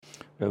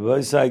Rabbi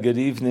Isai, good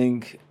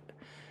evening.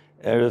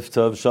 Erev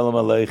Tov, Shalom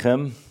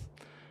Aleichem.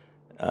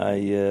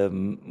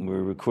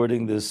 We're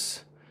recording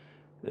this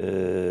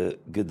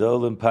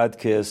Gedolim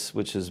podcast,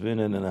 which has been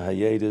in a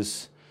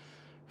hiatus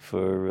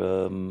for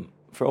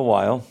a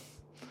while.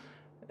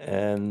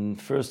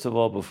 And first of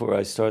all, before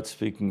I start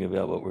speaking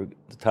about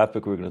the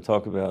topic we're going to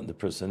talk about, the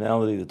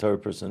personality, the Torah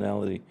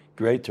personality,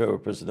 great Torah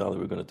personality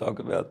we're going to talk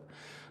about,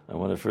 I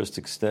want to first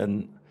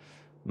extend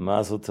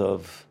Mazel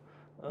Tov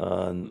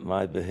on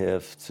my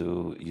behalf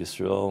to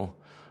Yisrael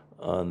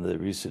on the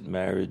recent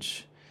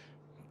marriage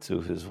to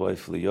his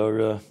wife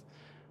Leora,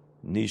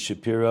 Ni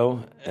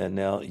Shapiro, and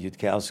now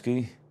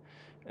Yudkowsky.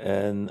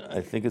 And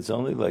I think it's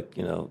only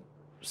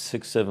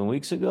 6-7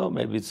 weeks ago,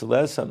 maybe it's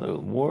less, I'm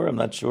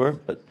not sure,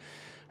 but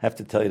I have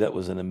to tell you that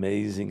was an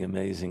amazing,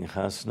 amazing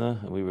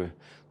chasna.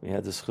 We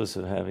had the schus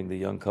of having the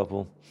young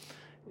couple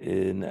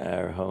in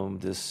our home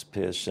this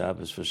past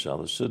Shabbos for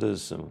Shalosh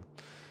Sudas, and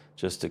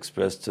just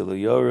expressed to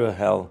Leora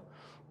how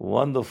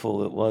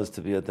wonderful it was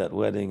to be at that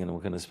wedding and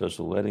what kind of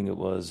special wedding it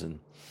was, and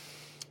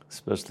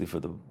especially for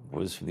the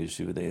boys from the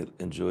yeshiva, they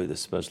enjoyed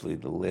especially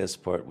the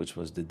last part, which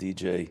was the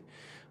DJ,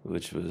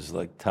 which was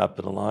like top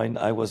of the line.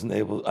 I wasn't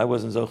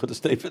zocher to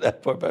stay for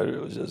that part, but it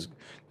was just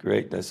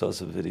great. And I saw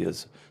some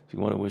videos. If you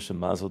want to wish them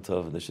Mazel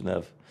Tov, and they should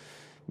have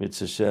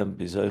Mitzvah Shem,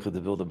 be zocher to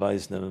build a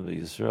bayis nemen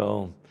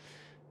b'Yisrael,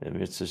 and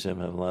Mitzvah Shem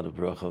have a lot of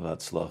bracha of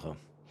Hatzlacha.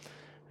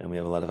 And we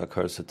have a lot of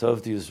Akar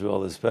Satov to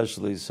Yisrael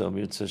especially, so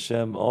Mitzvah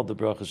Shem, all the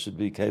brachas should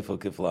be Kefal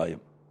Kiflayim.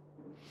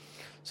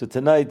 So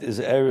tonight is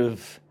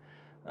Erev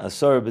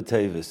Asar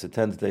B'Tevis, the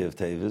 10th day of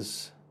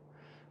Tevis.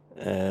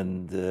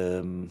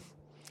 And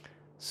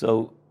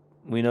so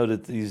we know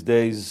that these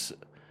days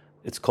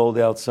it's cold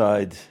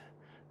outside.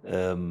 I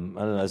don't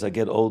know, as I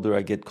get older,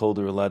 I get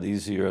colder a lot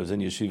easier. I was in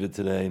yeshiva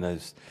today,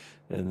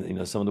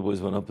 and some of the boys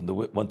wanted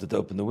to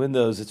open the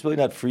windows. It's really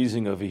not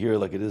freezing over here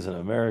like it is in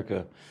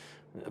America.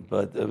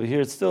 But over here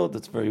it's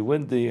very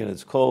windy and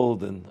it's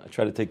cold, and I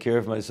try to take care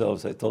of myself.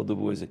 So I told the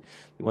boys they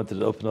wanted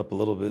to open up a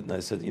little bit, and I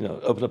said,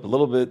 open up a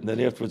little bit, and then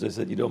afterwards I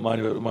said, I don't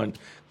mind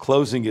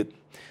closing it.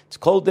 It's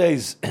cold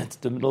days. It's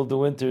the middle of the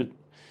winter.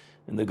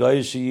 In the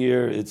Goyish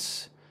year,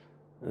 it's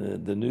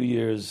the New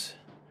Year's,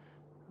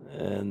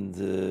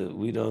 and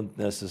we don't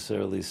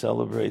necessarily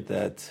celebrate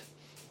that.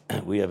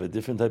 We have a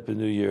different type of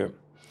New Year.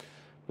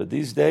 But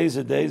these days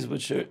are days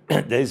which are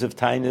days of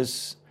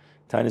Tainus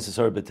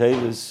Asar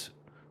B'Tevis,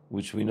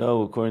 which we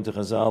know, according to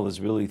Chazal,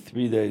 is really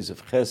 3 days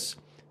of Ches,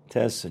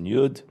 Tes, and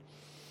Yud.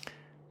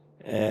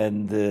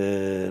 And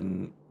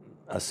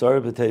Asar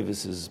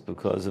B'Tevis is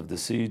because of the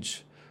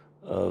siege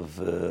of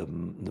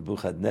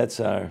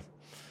Nebuchadnezzar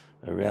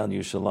around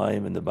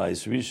Yerushalayim and the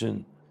Bayis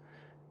Rishon.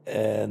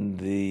 And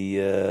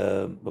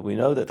but we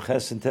know that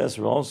Ches and Tes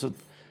were also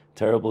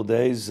terrible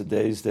days, the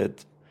days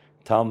that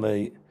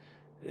Talmud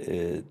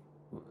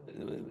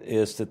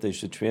asked that they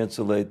should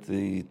translate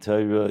the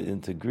Torah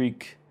into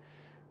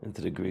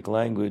the Greek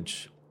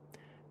language.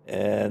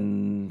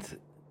 And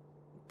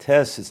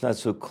Tes, it's not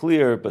so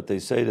clear, but they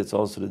say that's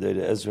also the day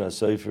that Ezra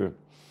HaSofer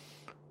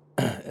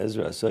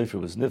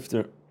was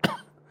Nifter,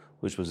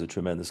 which was a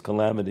tremendous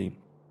calamity.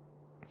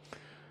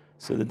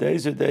 So the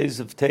days are days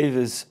of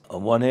Tevis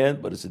on one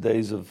hand, but it's the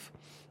days of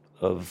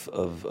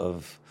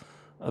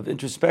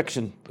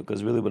introspection,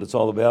 because really what it's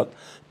all about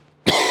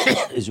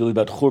is really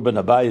about Churban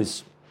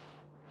Habayis.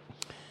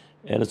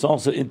 And it's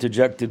also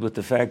interjected with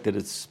the fact that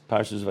it's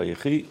Parshas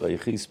Vayechi.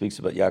 Vayechi speaks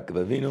about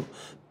Yaakov Avinu.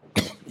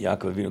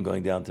 Yaakov Avinu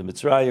going down to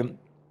Mitzrayim,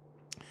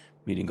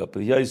 meeting up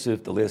with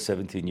Yosef, the last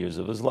 17 years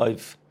of his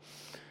life.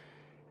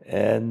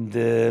 And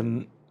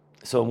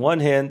so on one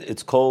hand,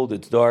 it's cold,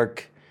 it's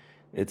dark,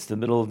 it's the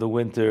middle of the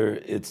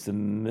winter, it's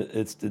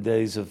the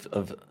days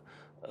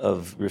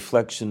of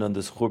reflection on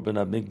this Churban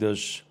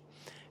HaMikdash.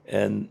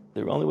 And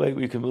the only way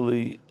we can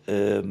really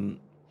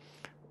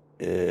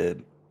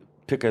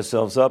pick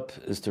ourselves up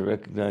is to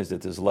recognize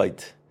that there's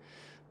light,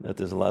 that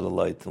there's a lot of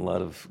light, a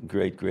lot of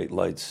great, great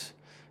lights.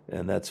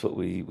 And that's what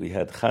we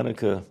had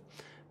Hanukkah,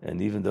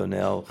 and even though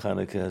now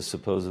Hanukkah has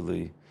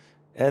supposedly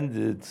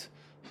ended,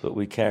 but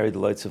we carried the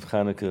lights of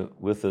Hanukkah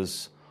with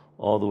us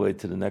all the way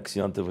to the next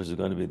Yontif, which is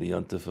going to be the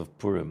Yontif of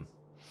Purim.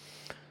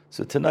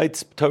 So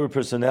tonight's Torah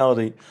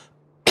personality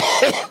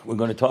we're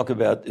going to talk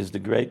about is the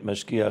great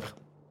Mashgiach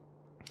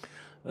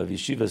of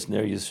Yeshivas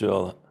Ner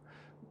Yisrael,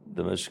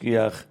 the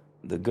Mashgiach,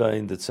 the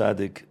Gaon, the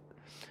Tzaddik,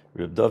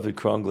 Reb David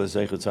Krongler,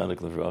 Zecher Tzaddik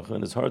Levracha.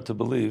 And it's hard to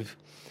believe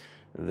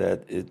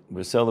that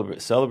we're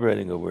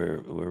celebrating, or we're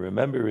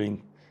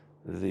remembering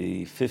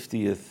the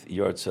 50th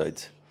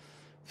yahrzeit,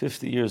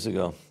 50 years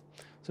ago.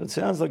 So it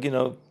sounds like,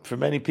 for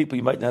many people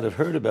you might not have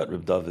heard about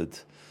Reb David,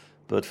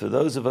 but for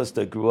those of us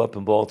that grew up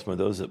in Baltimore,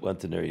 those that went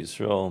to Ner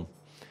Yisrael,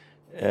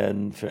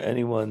 and for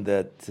anyone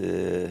that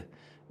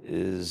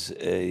is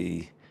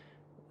a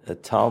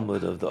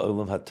Talmud of the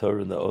Olam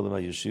HaTorah and the Olam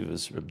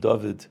HaYeshivas, Reb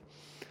David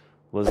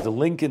was the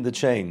link in the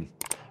chain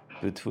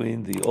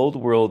between the old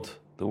world,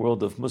 the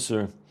world of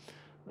Musar,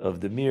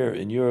 of the Mir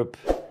in Europe,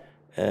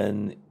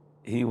 and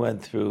he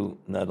went through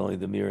not only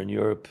the Mir in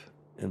Europe,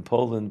 in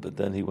Poland, but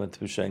then he went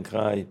through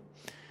Shanghai,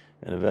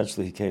 and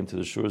eventually he came to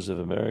the shores of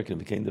America and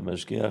became the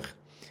mashgiach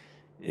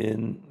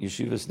in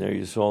Yeshivas Ner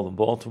Yisrael in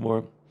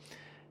Baltimore.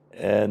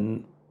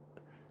 And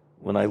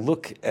when I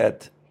look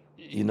at,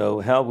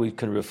 how we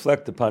can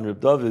reflect upon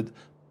Reb David,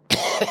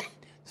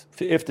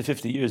 after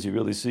 50 years, you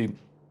really see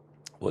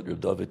what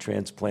Reb David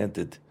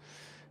transplanted.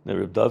 Now,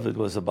 Reb David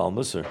was a Baal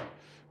Musar.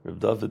 Reb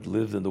David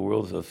lived in the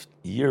world of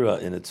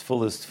Yira in its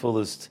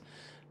fullest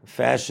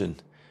fashion.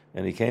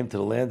 And he came to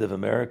the land of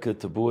America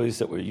to boys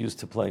that were used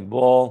to playing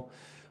ball,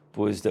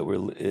 boys that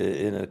were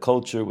in a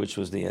culture which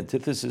was the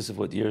antithesis of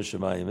what Yir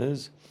Shemayim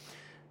is.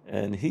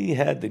 And he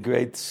had the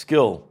great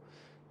skill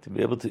to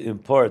be able to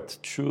impart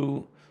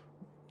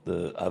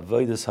the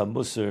Avodas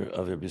HaMusar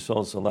of Rabbi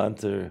Yisrael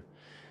Salanter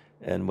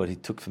and what he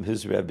took from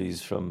his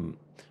rabbis, from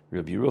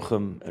Rabbi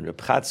Yerucham and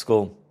Rabbi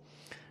Chatzkel.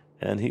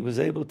 And he was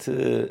able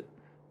to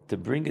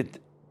bring it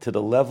to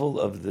the level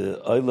of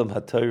the Olam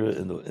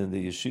HaTorah in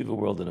the yeshiva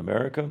world in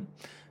America,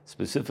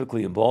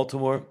 specifically in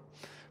Baltimore.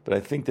 But I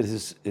think that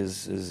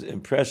his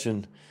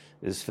impression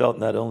is felt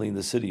not only in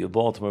the city of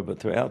Baltimore, but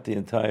throughout the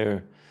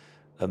entire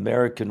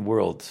American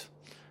world.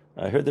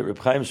 I heard that Reb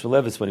Chaim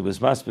Shmulevitz, when he was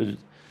Masber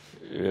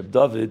Reb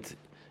David,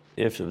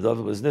 after Reb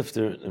David was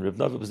Nifter, and Reb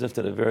David was Nifter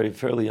at a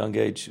fairly young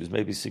age, he was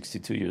maybe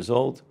 62 years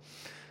old,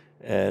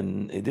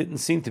 and it didn't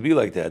seem to be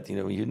like that.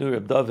 When you knew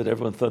Reb David,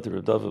 everyone thought that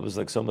Reb David was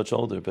like so much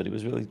older, but he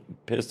was really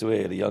passed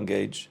away at a young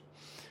age,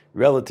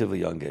 relatively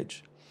young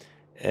age.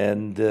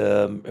 And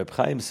Reb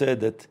Chaim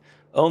said that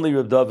only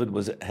Reb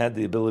David had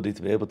the ability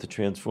to be able to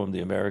transform the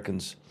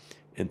Americans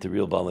into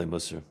real Balei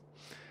Musar.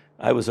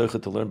 I was able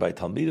to learn by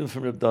Talmidim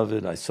from Reb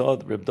David. I saw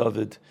Reb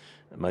David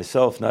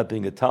myself, not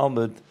being a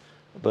Talmud,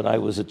 but I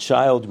was a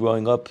child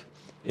growing up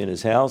in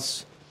his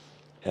house,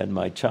 and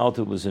my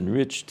childhood was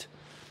enriched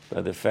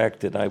by the fact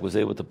that I was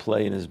able to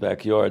play in his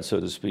backyard, so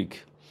to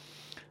speak.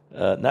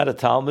 Not a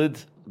Talmud,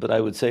 but I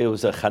would say it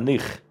was a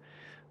Chanich.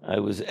 I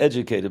was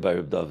educated by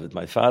Reb David.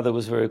 My father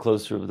was very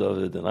close to Reb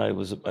David, and I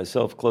was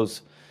myself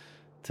close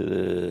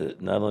to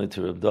not only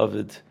to Reb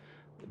David,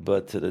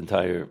 but to the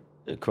entire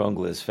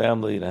Krongles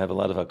family, and I have a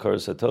lot of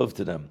hakaras hatov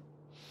to them.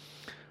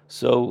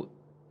 So,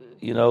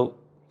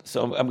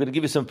 I'm going to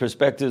give you some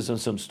perspectives and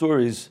some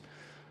stories,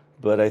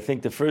 but I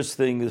think the first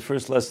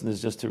lesson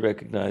is just to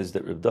recognize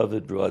that Reb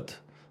David brought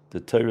the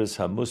Torah's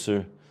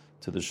HaMusar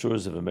to the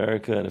shores of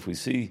America, and if we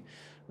see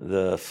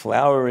the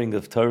flowering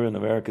of Torah in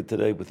America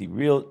today with the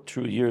real,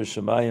 true Yir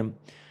Shemayim,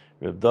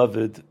 Reb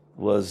David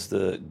was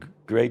the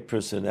great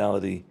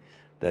personality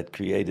that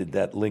created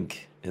that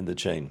link in the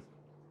chain.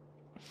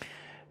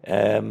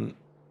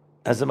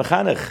 As a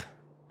mechanech,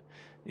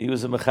 he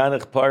was a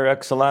mechanech par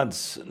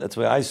excellence. That's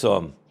why I saw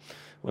him.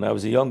 When I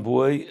was a young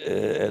boy,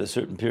 at a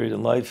certain period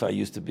in life, I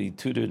used to be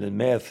tutored in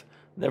math.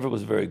 Never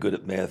was very good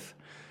at math.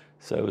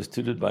 So I was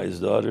tutored by his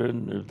daughter,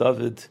 and Reb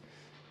David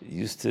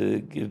used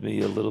to give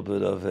me a little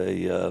bit of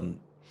a...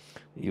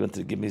 He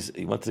wanted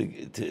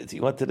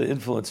to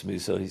influence me.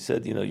 So he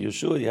said,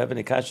 Yeshua, you have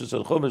any kashas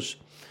on Chumash?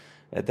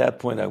 At that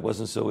point, I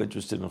wasn't so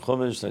interested in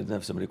Chumash. I didn't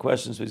have so many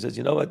questions. But he says,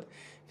 you know what?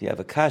 If you have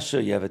a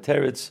kasha, you have a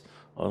teretz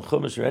on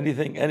Chumash or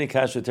anything, any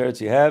kasha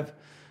teretz you have,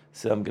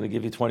 so I'm going to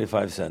give you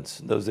 25 cents.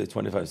 In those days,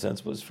 25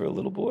 cents was for a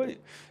little boy,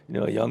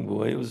 a young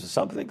boy. It was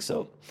something.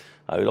 So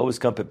I would always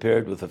come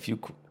prepared with a few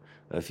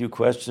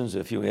questions,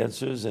 a few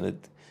answers, and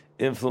it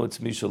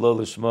influenced me shalol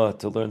lishma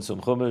to learn some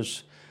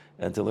Chumash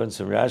and to learn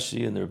some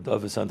Rashi. And the Reb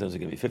David sometimes would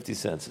give me 50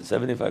 cents and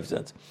 75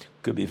 cents.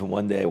 Could be from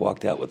one day I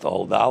walked out with the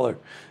whole dollar.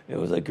 It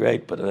was like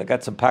great, but I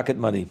got some pocket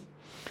money.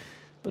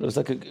 But it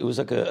was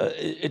like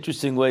a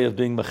interesting way of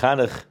being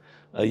mechanech,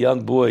 a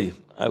young boy.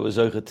 I was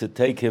able to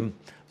take him,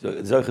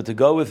 to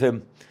go with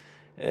him,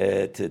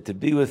 to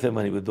be with him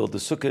when he would build the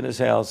sukkah in his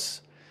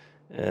house.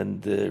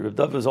 And Reb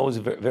David was always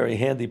a very, very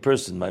handy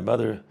person. My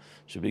mother,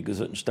 Shabbi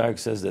Gesund Stark,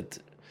 says that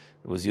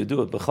it was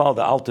Yedua Bechal,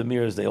 the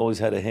Altamirs, they always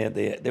had a hand.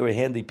 They were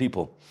handy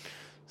people.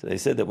 So they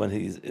said that when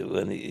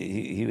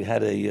he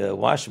had a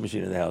washing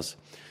machine in the house,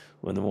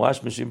 when the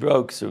washing machine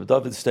broke, so Reb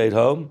David stayed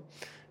home,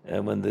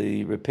 and when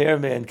the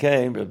repairman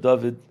came, Reb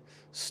David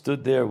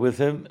stood there with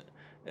him,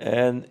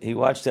 and he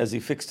watched as he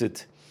fixed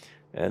it.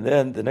 And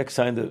then the next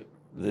time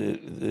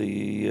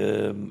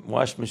the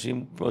washing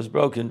machine was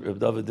broken, Reb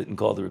David didn't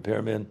call the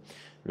repairman.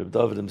 Reb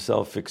David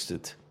himself fixed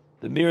it.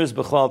 The Miras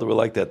Bechal, they were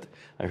like that.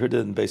 I heard it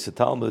in Beis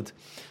Talmud.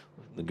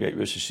 The great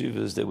Rosh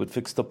Hashivas, they would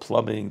fix the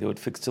plumbing, they would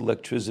fix the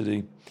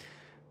electricity.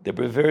 They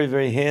were very,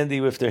 very handy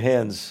with their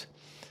hands.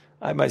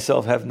 I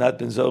myself have not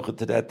been zocheh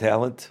to that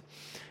talent.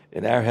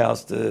 In our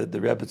house, the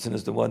Rebbitzin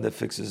is the one that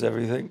fixes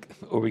everything,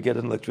 or we get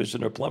an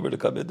electrician or plumber to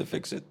come in to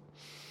fix it.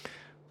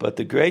 But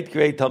the great,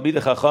 great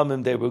Talmidei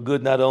Chachamim, they were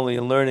good not only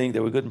in learning, they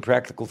were good in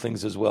practical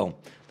things as well.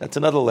 That's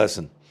another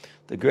lesson.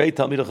 The great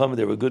Talmidei Chachamim,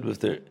 they were good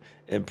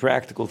in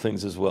practical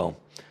things as well.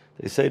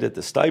 They say that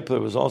the Steipler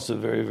was also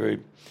very, very...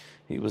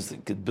 He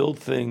could build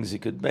things, he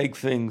could make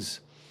things.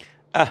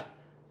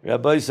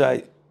 Rabbi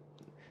Zai,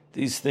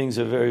 these things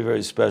are very,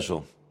 very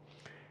special.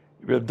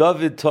 Reb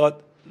David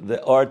taught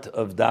the art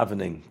of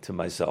davening to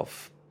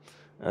myself.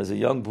 As a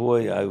young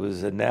boy, I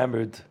was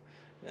enamored,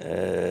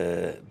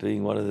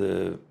 being one of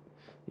the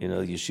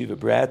yeshiva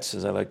brats,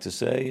 as I like to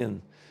say,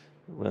 and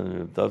when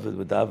Reb David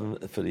would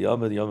daven for the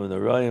Yom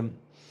Noraim,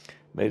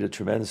 made a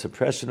tremendous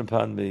impression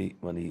upon me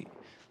when he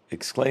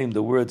exclaimed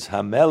the words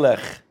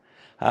Hamelech,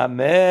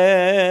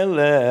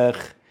 Hamelech.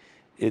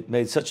 It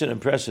made such an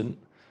impression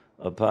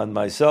upon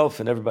myself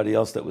and everybody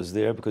else that was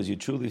there, because you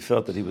truly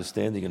felt that he was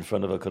standing in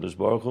front of HaKadosh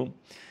Baruch Hu,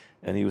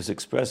 and he was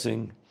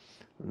expressing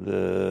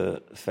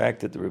the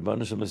fact that the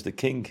Rebbeinu Shalom is the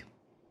king.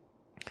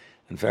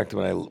 In fact,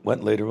 when I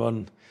went later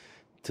on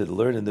to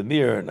learn in the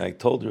Mir, and I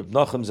told Reb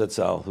Nachum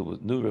Zatzal, who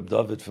knew Reb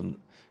David from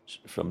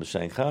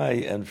Shanghai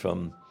and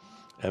from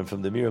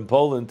the Mir in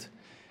Poland,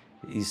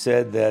 he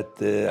said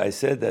that I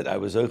said that I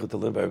was Zocher to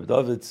learn by Reb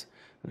David,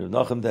 and Reb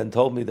Nachum then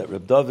told me that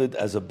Reb David,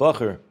 as a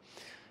bacher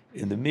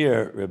in the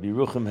Mir, Rabbi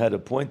Yerucham had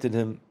appointed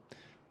him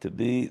to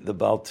be the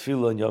Baal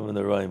Tefillah in Yom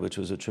Noraim, which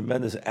was a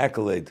tremendous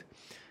accolade.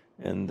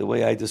 And the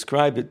way I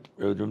describe it,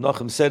 Reb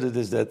Nachum said it,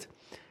 is that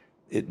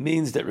it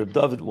means that Reb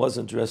David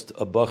wasn't just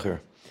a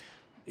bacher.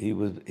 He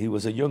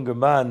was a younger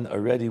man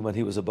already when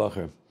he was a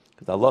bacher.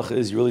 Because the halacha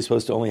is you're really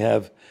supposed to only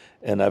have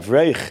an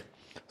avreich,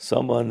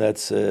 someone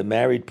that's a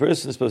married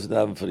person is supposed to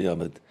have him for the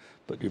Yomid.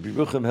 But Rabbi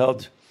Yerucham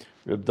held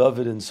Reb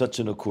David in such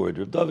an accord.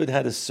 Reb David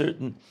had a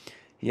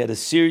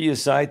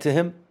serious side to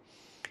him,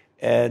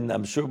 and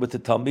I'm sure with the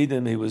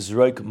Talmidim he was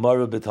roik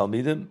mara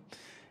b'Talmidim,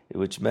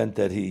 which meant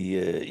that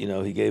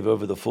he gave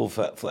over the full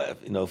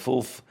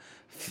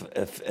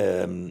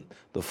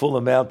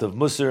amount of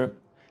musar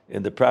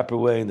in the proper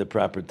way, in the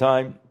proper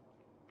time.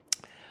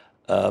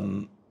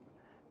 And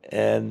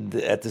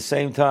at the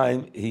same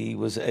time, he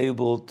was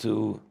able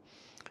to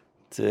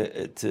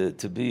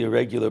be a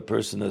regular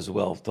person as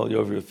well. I'll tell you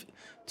over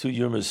two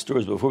humorous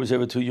stories. Before we say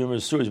over two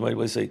humorous stories, you might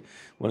want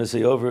to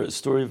say over a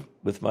story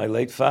with my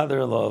late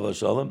father-in-law, Alav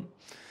Shalom,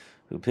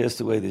 who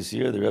passed away this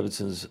year, the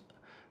Rebbitzins'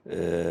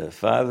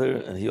 father,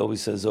 and he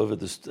always says over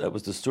that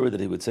was the story that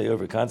he would say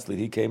over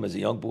constantly. He came as a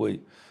young boy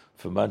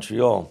from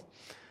Montreal,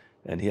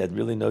 and he had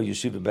really no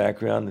yeshiva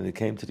background, and he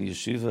came to the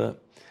yeshiva,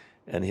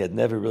 and he had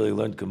never really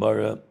learned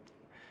Gemara.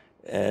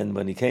 And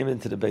when he came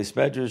into the Beis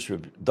Medrash,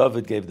 Reb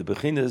David gave the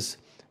bechinas,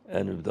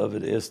 and Reb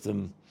David asked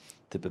him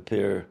to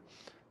prepare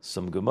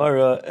some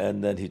Gemara,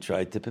 and then he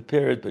tried to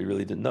prepare it, but he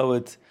really didn't know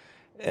it.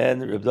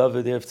 And Reb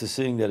David, after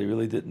seeing that he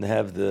really didn't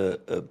have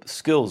the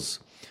skills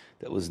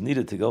that was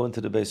needed to go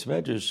into the Beis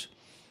Medrash,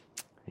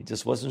 he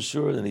just wasn't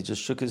sure, and he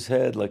just shook his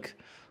head like,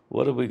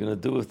 what are we going to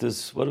do with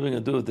this? What are we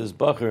going to do with this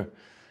bacher?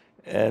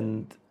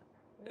 And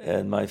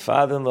my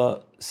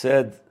father-in-law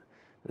said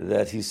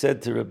that he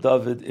said to Reb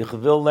David, Ich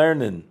will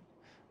lernen.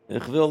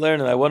 Ich will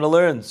lernen. I want to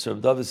learn. So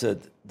Reb David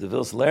said, Du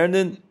willst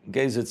lernen?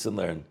 Geh sitz and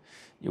learn.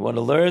 You want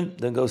to learn?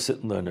 Then go sit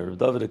and learn. And Reb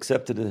David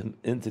accepted him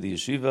into the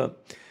yeshiva,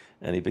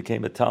 and he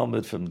became a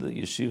Talmud from the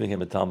yeshiva,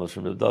 became a Talmud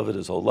from Reb David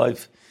his whole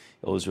life.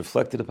 He always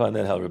reflected upon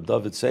that, how Reb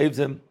David saved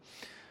him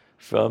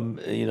from,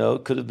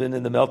 could have been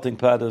in the melting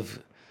pot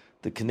of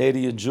the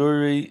Canadian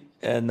Jewry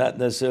and not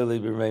necessarily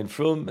remain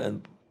frum.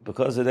 And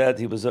because of that,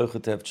 he was able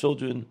to have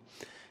children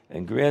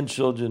and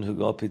grandchildren who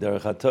go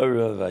Pidarach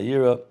HaTorah,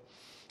 Vayira,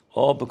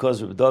 all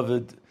because Reb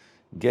David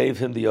gave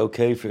him the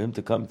okay for him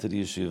to come to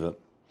the yeshiva.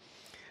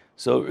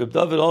 So Reb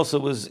David also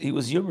was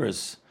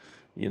humorous.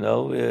 I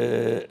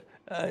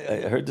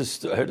heard a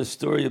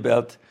story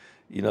about,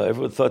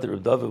 everyone thought that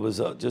Reb David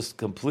was just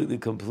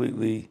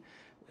completely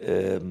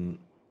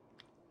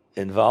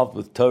involved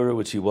with Torah,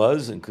 which he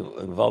was, and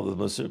involved with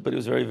Musar, but he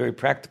was very, very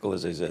practical,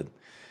 as I said.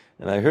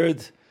 And I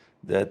heard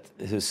that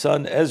his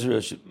son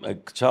Ezra, my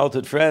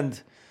childhood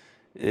friend,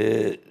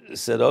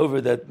 said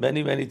over that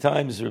many, many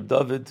times Reb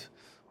David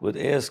would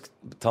ask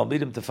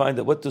Talmidim to find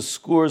out what the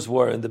scores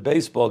were in the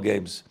baseball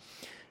games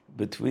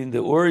between the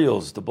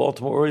Orioles, the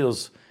Baltimore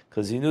Orioles,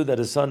 because he knew that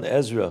his son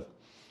Ezra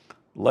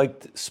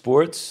liked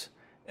sports,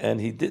 and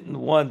he didn't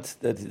want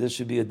that there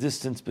should be a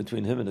distance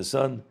between him and his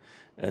son.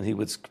 And he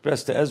would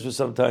express to Ezra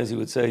sometimes, he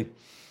would say,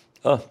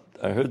 I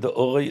heard the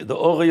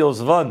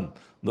Orioles won.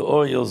 The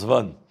Orioles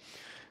won.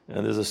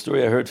 And there's a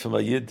story I heard from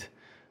a Yid,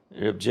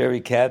 Reb Jerry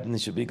Cadden, he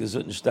should be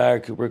gesund and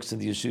stark, who works in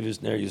the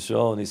yeshivas near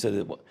Yisrael, and he said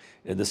that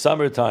in the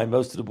summertime,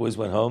 most of the boys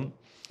went home,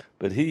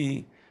 but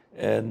he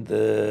and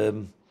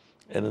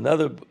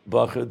another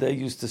bacher, they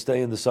used to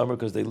stay in the summer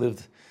because they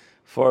lived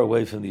far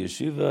away from the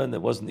yeshiva, and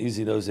it wasn't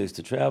easy those days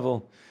to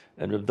travel.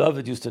 And Reb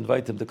David used to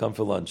invite them to come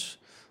for lunch.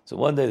 So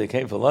one day they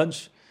came for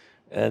lunch,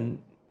 and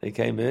they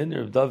came in.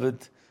 Reb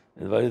David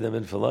invited them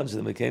in for lunch, and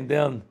then we came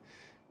down.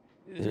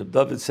 Reb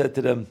David said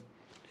to them,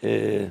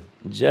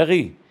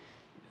 Jerry,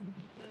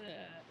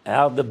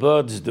 how the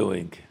birds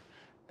doing?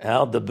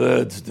 How the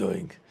birds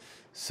doing?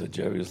 So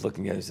Jerry was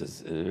looking at him, he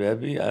says,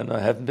 Rebbe, I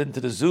haven't been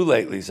to the zoo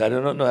lately, so I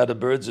don't know how the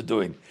birds are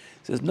doing.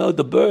 He says, no,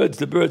 the birds.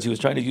 He was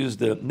trying to use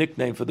the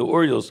nickname for the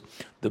Orioles,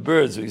 the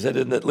birds. He said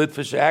it in that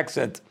Litvish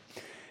accent,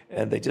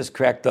 and they just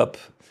cracked up.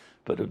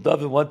 But Reb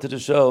David wanted to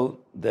show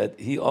that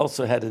he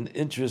also had an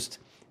interest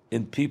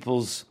in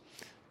people's,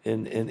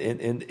 in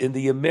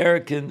the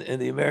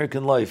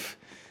American life,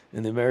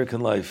 and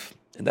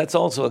that's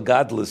also a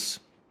godless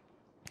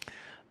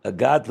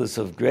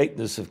of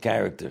greatness of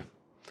character.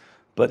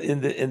 But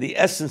in the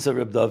essence of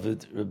Reb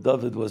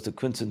David was the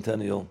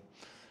quincentennial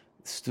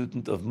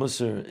student of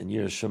Musar in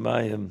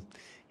Yerushalayim.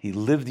 He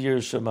lived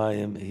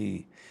Yerushalayim.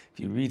 If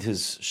you read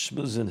his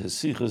shmuzin, his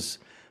sichos,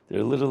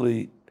 they're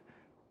literally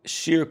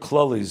sheer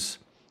klolis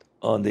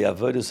on the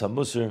avodas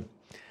hamusar,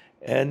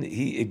 and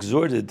he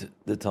exhorted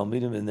the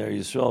Talmidim in Eretz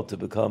Yisrael to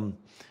become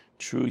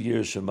true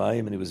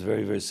Yerushalayim, and he was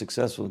very, very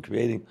successful in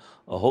creating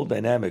a whole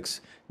dynamics.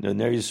 Eretz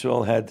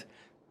Yisrael had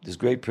this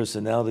great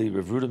personality.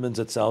 Rav Ruderman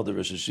Zatzal, the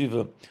Rosh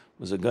Hashiva,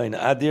 was a Gaon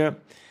Adir,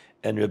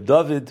 and Reb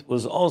David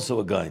was also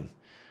a Gaon.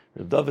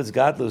 Reb David's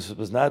gadlus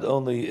was not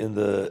only in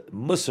the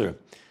Musar,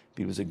 but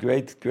he was a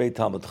great, great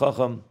Talmud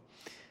Chacham.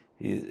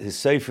 His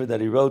sefer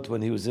that he wrote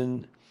when he was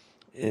in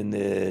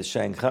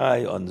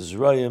Shanghai on the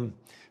Zerayim,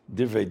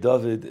 Divrei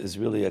David, is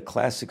really a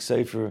classic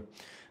sefer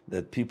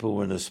that people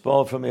were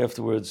nispal from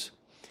afterwards.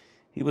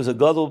 He was a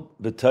gadol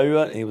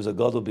b'Torah and he was a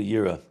gadol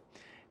b'yira.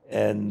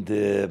 And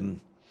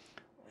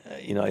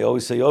I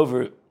always say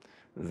over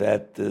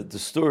that the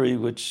story,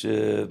 which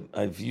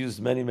I've used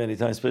many, many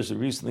times, especially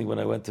recently when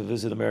I went to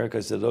visit America,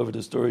 I said over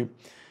the story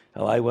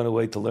how I went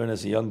away to learn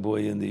as a young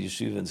boy in the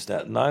yeshiva in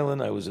Staten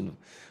Island.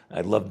 I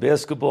loved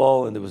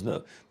basketball, and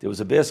there was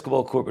a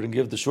basketball court, but I can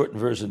give the shortened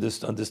version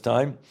on this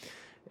time.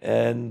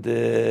 And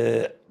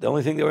the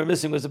only thing they were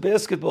missing was a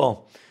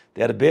basketball.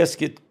 They had a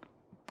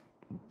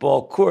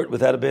basketball court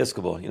without a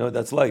basketball. You know what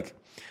that's like?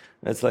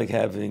 That's like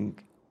having,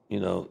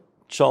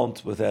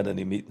 chont without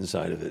any meat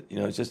inside of it.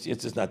 It's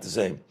just not the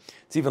same.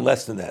 It's even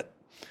less than that.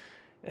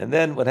 And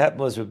then what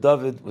happened was Reb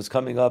David was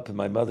coming up, and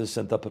my mother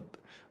sent up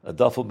a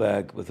duffel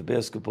bag with a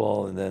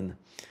basketball, and then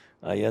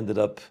I ended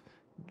up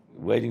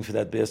waiting for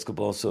that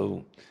basketball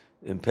so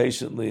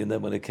impatiently. And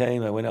then when it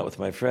came, I went out with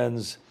my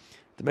friends.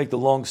 To make the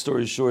long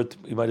story short,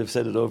 you might have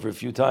said it over a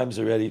few times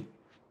already.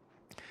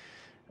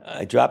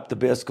 I dropped the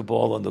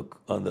basketball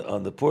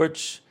on the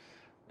porch,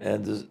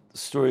 and the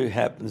story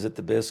happens that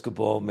the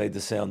basketball made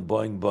the sound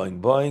boing,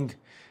 boing, boing.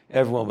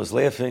 Everyone was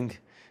laughing,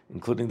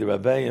 including the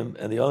Rabbeim,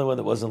 and the only one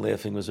that wasn't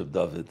laughing was Reb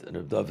David. And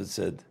Reb David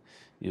said,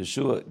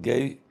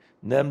 Yeshua,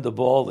 nem the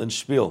ball and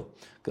spiel.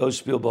 Go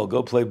spiel ball,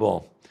 go play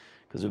ball.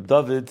 Because Reb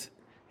David,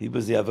 he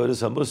was the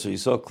avodas hamusar. He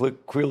saw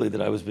clearly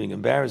that I was being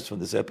embarrassed from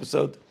this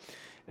episode,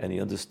 and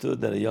he understood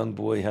that a young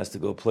boy has to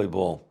go play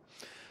ball.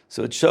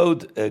 So it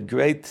showed a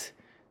great,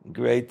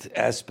 great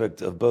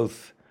aspect of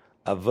both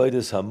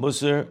avodas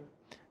hamusar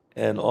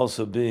and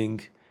also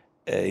being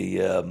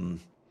a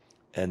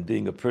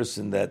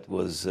person that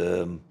was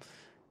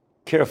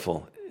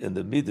careful in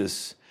the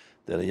midas,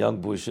 that a young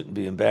boy shouldn't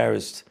be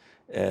embarrassed,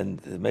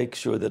 and make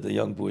sure that the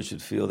young boy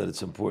should feel that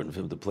it's important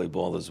for him to play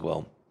ball as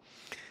well.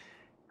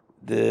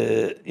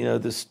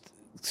 This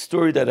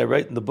story that I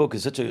write in the book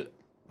is such a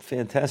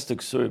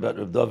fantastic story about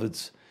Reb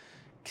David's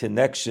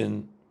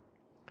connection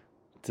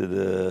to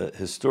the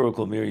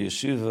historical Mir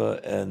Yeshiva,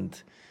 and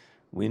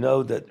we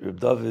know that Reb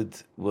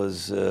David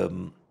was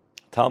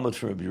Talmud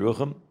from Rabbi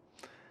Yerucham,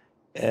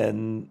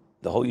 and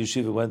the whole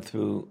yeshiva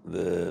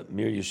the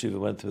Mir Yeshiva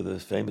went through the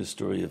famous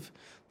story of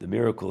the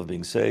miracle of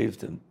being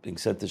saved and being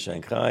sent to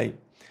Shanghai.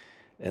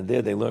 And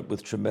there they learned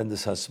with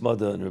tremendous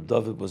hasmada, and Reb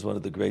David was one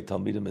of the great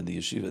Talmidim in the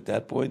yeshiva at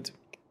that point.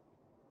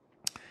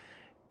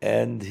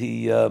 And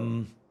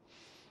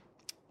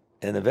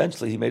and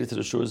eventually he made it to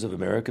the shores of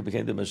America,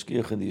 became the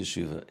mashgiach in the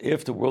yeshiva.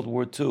 After World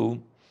War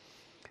II,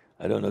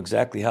 I don't know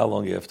exactly how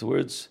long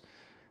afterwards,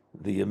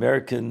 the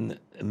American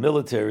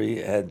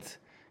military had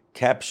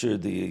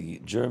captured the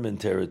German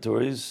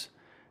territories,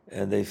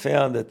 and they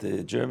found that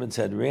the Germans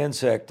had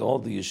ransacked all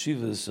the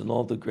yeshivas and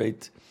all the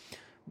great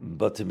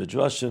Batei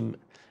Midrashim,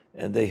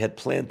 and they had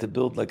planned to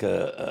build like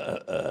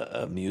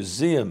a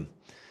museum.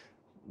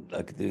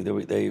 Like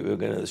they were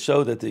going to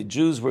show that the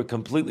Jews were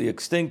completely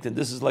extinct, and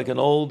this is like an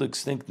old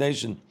extinct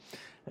nation.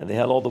 And they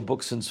had all the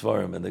books in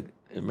Sfarim, and the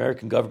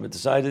American government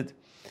decided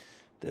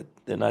that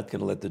they're not going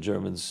to let the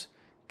Germans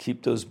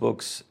keep those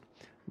books.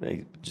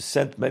 They just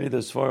sent many of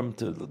those Sfarim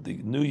to the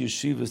new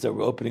yeshivas that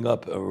were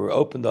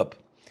opened up,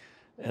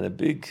 and a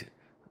big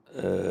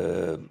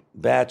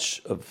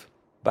batch of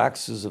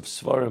boxes of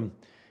Sfarim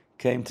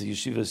came to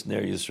yeshivas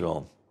near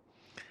Yisrael.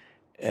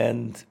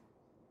 And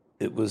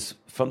it was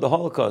from the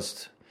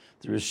Holocaust.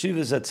 The Yeshiva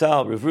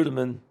Zatzal, Rav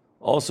Ruderman,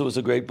 also was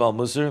a great Baal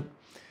Musar.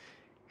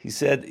 He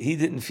said he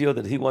didn't feel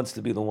that he wants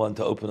to be the one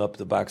to open up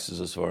the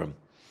boxes of Sfarim,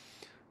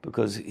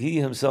 because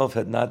he himself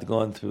had not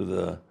gone through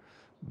the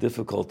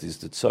difficulties,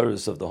 the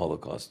tsaros of the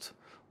Holocaust.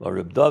 While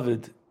Reb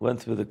David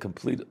went through the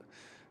complete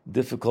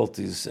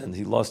difficulties, and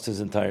he lost his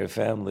entire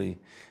family,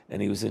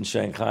 and he was in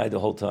Shanghai the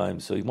whole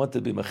time. So he wanted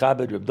to be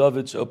Mechabed Reb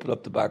David to open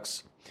up the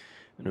box.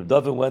 And Reb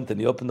David went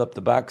and he opened up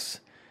the box,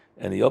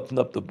 and he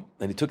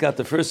took out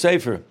the first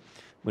sefer.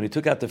 When he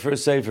took out the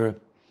first sefer,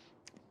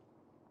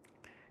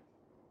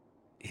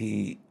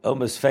 he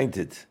almost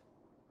fainted.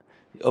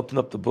 He opened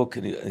up the book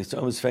and he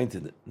almost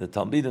fainted. The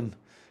Talmidim,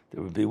 they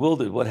were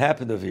bewildered. What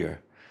happened over here?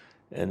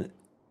 And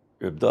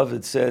Reb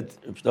David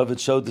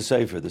showed the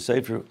sefer. The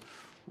sefer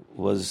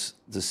was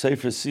the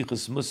sefer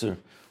Sichos Musar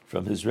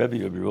from his Rebbe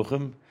Rabbi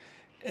Yerucham,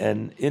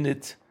 and in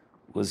it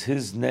was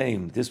his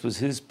name. This was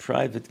his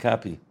private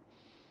copy.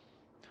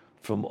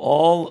 From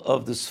all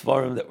of the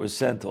Sfarim that were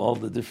sent to all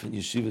the different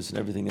yeshivas and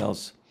everything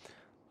else,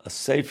 a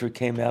sefer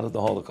came out of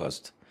the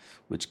Holocaust,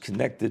 which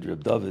connected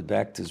Reb David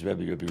back to his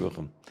Rebbe, Rabbi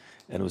Yerucham.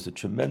 And it was a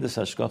tremendous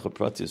hashgacha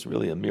pratis,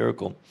 really a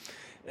miracle.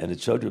 And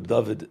it showed Reb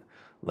David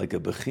like a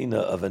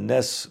bechina of a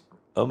nes,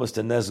 almost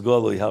a nes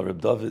golui, how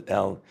Reb David,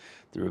 how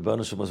the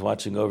Rebbeinu Shem was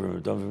watching over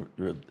him,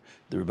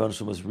 the Rebbeinu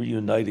Shem was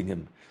reuniting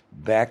him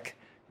back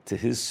to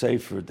his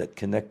sefer that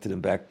connected him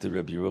back to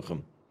Rabbi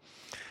Yerucham.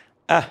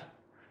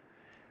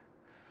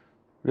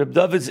 Reb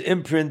David's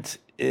imprint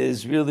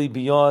is really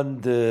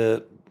beyond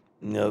the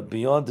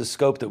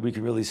scope that we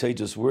can really say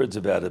just words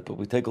about it. But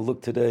we take a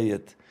look today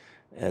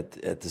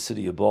at the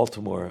city of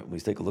Baltimore. We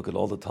take a look at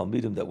all the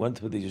Talmidim that went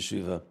to the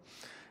yeshiva,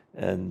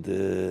 and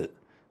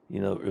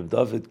Reb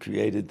David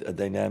created a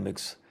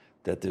dynamics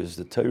that there's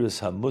the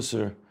Torah's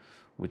HaMusar,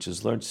 which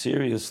is learned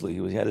seriously.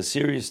 He had a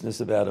seriousness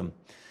about him,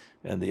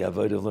 and the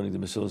avodah of learning the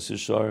Mesilas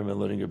Yesharim and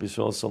learning Rabbi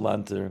Yisrael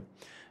Salanter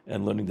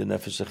and learning the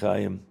Nefesh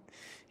HaChaim.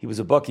 He was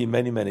a baki in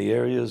many, many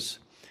areas.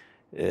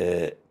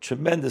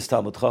 Tremendous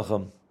Talmud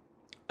Chacham,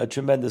 a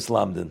tremendous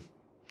Lamdan,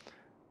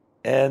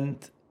 and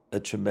a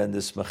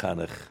tremendous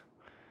Mechanech.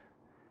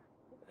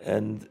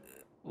 And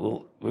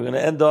we're going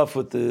to end off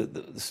with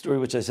the story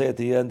which I say at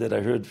the end that I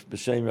heard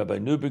B'Shem Rabbi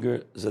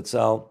Neuberger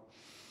Zatzal,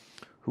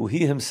 who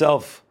he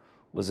himself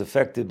was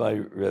affected by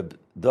Reb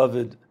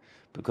David,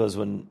 because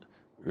when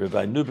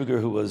Rabbi Neuberger,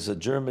 who was a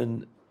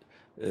German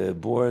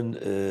born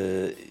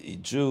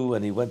Jew,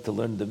 and he went to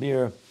learn the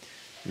Mir,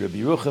 Rabbi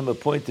Yerucham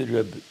appointed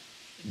Reb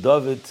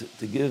David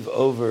to give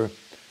over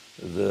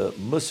the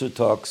Musar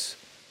talks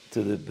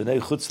to the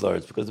Bnei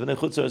Chutzlars, because the Bnei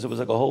Chutzlars, it was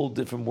like a whole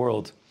different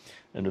world.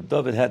 And Reb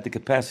David had the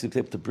capacity to be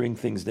able to bring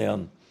things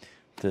down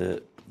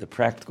to the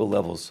practical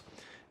levels.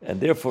 And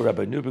therefore,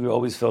 Rabbi Neuberger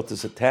always felt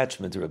this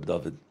attachment to Reb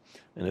David.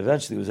 And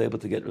eventually was able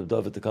to get Reb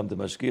David to come to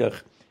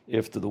Mashgiach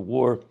after the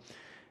war.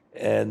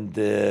 And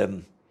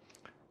Rabbi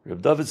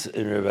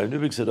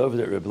Neuberger said over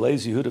that Reb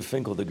Lezer Yehuda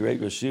Finkel, the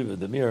great Rosh Yeshiva,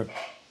 the Mir,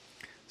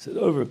 said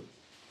over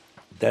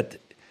that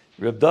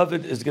Reb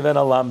David is given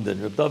a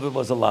Lamdan. Reb David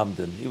was a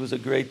Lamdan. He was a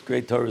great,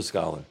 great Torah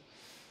scholar.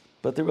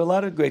 But there were a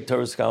lot of great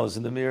Torah scholars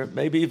in the Mir,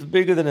 maybe even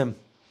bigger than him.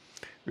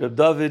 Reb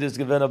David is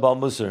given a Bal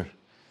Musar.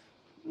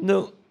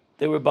 No,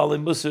 there were Bal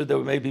Musar that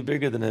were maybe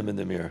bigger than him in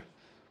the Mir,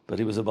 but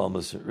he was a Bal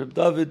Musar. Reb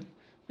David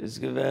is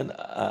given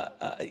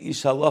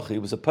Ish Halacha. He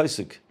was a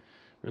Paisik.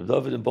 Reb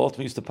David in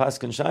Baltimore used to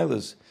paskin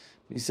Shilas.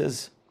 He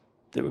says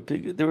there were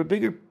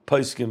bigger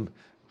Paiskim,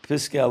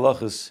 Piske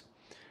Halachas.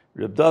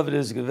 Reb David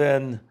is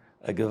given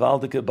a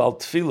Gevaldike Bal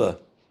Tefillah.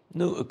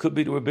 No, it could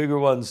be there were bigger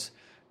ones.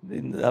 I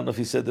don't know if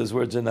he said those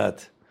words or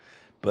not.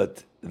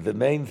 But the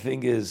main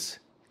thing is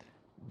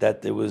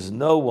that there was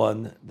no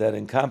one that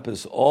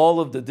encompassed all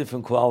of the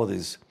different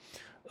qualities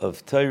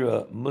of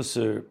Torah,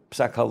 Musar,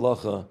 Psak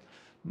Halacha,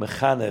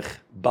 Mechanech,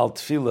 Bal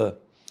Tefillah.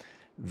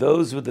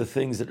 Those were the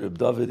things that Reb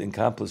David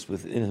encompassed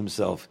within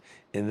himself.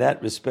 In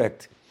that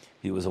respect,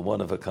 he was a one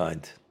of a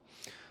kind.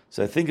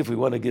 So I think if we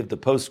want to give the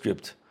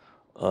postscript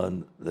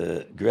on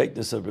the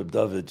greatness of Reb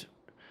David,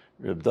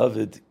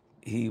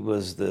 he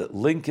was the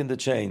link in the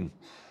chain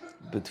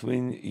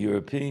between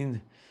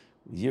European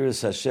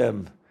Yiras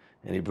Hashem,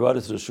 and he brought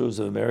it to the shores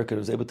of America and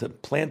was able to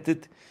plant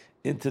it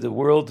into the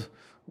world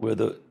where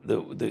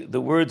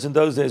the words in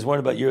those days weren't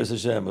about Yiras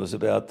Hashem. It was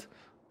about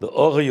the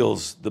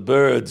Orioles, the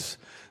birds,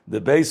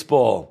 the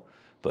baseball.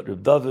 But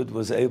Reb David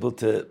was able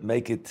to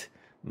make it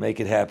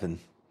happen.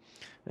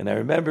 And I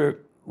remember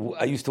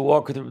I used to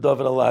walk with Reb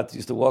David a lot. I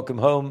used to walk him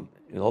home.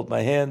 He'd hold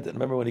my hand. And I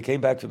remember when he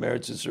came back from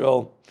Eretz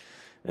Yisrael,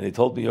 and he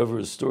told me over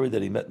his story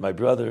that he met my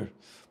brother,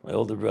 my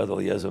older brother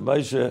Eliezer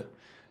Moshe,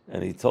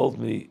 and he told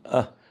me,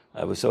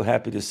 I was so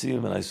happy to see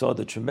him, and I saw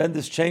the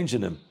tremendous change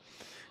in him.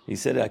 He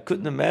said, I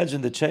couldn't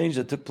imagine the change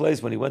that took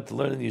place when he went to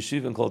learn in the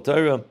yeshiva in Kol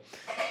Torah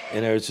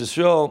in Eretz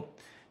Yisrael,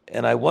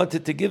 and I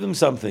wanted to give him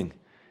something.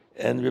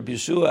 And Rabbi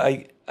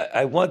Yeshua,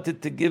 I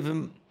wanted to give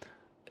him,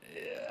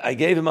 I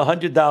gave him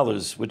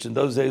 $100, which in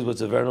those days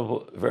was a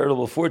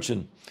veritable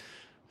fortune.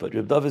 But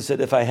Reb David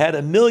said, if I had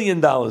 $1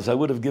 million, I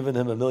would have given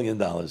him $1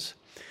 million.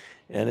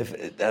 And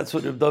if that's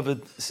what Reb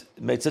David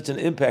made such an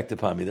impact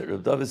upon me, that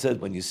Reb David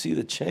said, when you see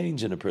the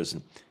change in a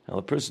person, how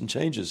a person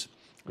changes,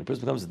 when a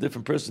person becomes a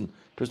different person,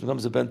 a person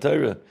becomes a Ben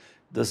Torah,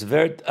 das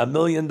wert $1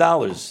 million,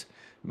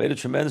 made a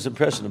tremendous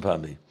impression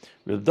upon me.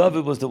 Reb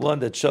David was the one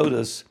that showed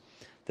us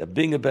that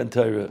being a Ben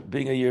Torah,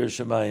 being a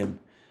Yiras Shamayim,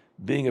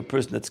 being a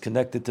person that's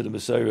connected to the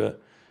Messiah,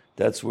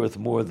 that's worth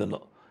more than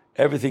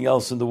everything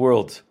else in the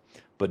world.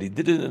 But he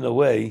did it in a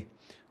way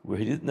where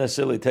he didn't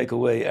necessarily take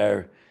away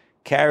our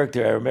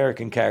character, our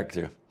American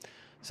character.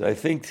 So I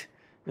think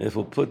if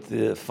we'll put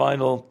the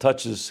final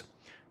touches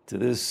to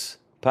this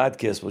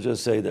podcast, we'll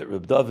just say that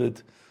Reb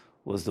David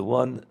was the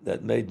one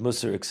that made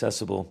Musar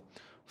accessible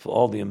for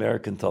all the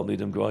American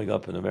Talmidim growing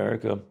up in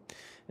America.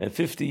 And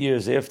 50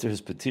 years after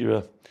his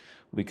Patira,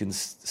 we can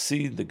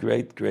see the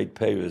great, great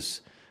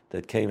payers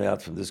that came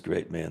out from this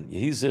great man.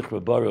 Yehi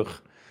Zichra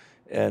Baruch,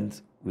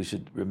 and we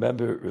should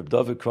remember Reb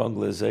David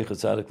Krongler, Zecher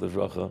Tzadik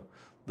Levracha,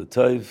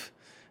 L'Tov,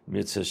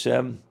 Mirz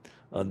Hashem.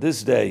 On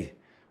this day,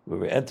 where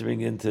we're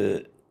entering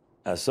into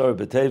Asar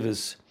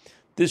B'Tevis,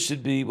 this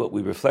should be what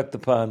we reflect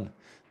upon.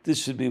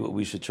 This should be what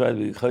we should try to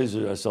be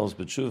chayzer ourselves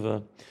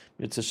b'tshuva.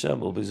 Mirz Hashem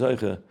will be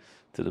zoicha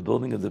to the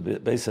building of the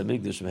Beis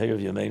Hamikdash.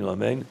 Me'erev Yameinu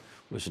Amen.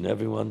 Wishing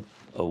everyone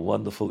a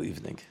wonderful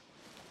evening.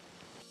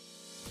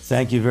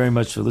 Thank you very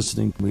much for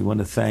listening. We want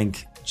to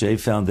thank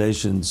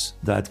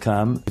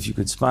jfoundations.com. If you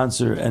could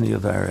sponsor any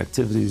of our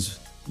activities,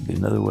 it'd be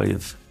another way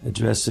of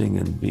addressing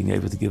and being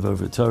able to give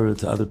over Torah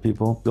to other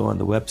people. Go on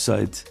the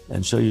website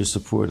and show your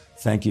support.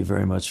 Thank you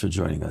very much for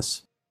joining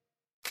us.